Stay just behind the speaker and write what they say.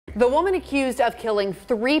The woman accused of killing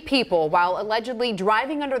 3 people while allegedly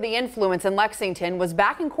driving under the influence in Lexington was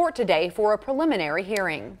back in court today for a preliminary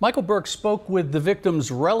hearing. Michael Burke spoke with the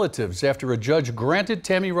victims' relatives after a judge granted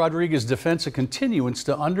Tammy Rodriguez's defense a continuance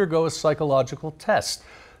to undergo a psychological test.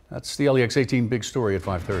 That's the LEX 18 big story at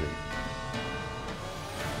 5:30.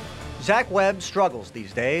 Zach Webb struggles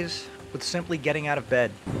these days with simply getting out of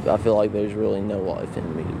bed. I feel like there's really no life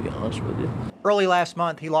in me, to be honest with you. Early last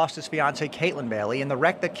month, he lost his fiancée Caitlin Bailey in the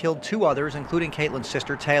wreck that killed 2 others, including Caitlin's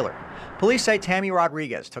sister Taylor. Police say Tammy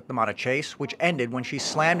Rodriguez took them on a chase, which ended when she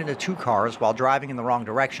slammed into 2 cars while driving in the wrong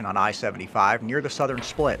direction on I-75 near the Southern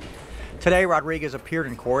Split. Today, Rodriguez appeared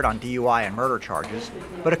in court on DUI and murder charges,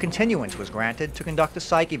 but a continuance was granted to conduct a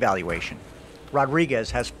psych evaluation.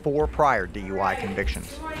 Rodriguez has 4 prior DUI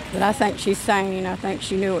convictions. But I think she's sane. I think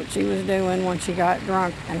she knew what she was doing when she got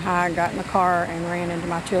drunk and high, got in the car and ran into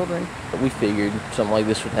my children. We figured something like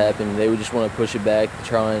this would happen. They would just want to push it back,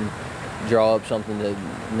 try and draw up something to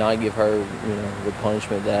not give her, the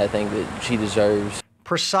punishment that I think that she deserves.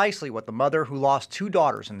 Precisely what the mother who lost 2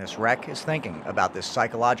 daughters in this wreck is thinking about this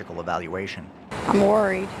psychological evaluation. I'm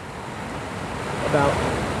worried About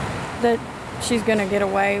that she's going to get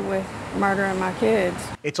away with murdering my kids.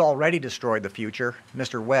 It's already destroyed the future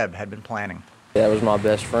Mr. Webb had been planning. That was my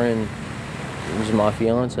best friend. It was my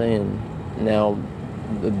fiance, and now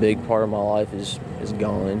a big part of my life is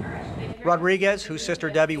gone. Rodriguez, whose sister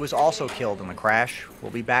Debbie was also killed in the crash, will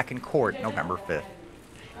be back in court November 5th.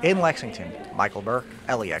 In Lexington, Michael Burke,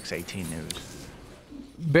 LEX 18 News.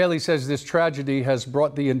 Bailey says this tragedy has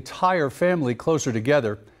brought the entire family closer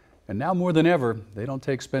together, and now more than ever, they don't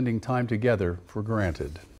take spending time together for granted.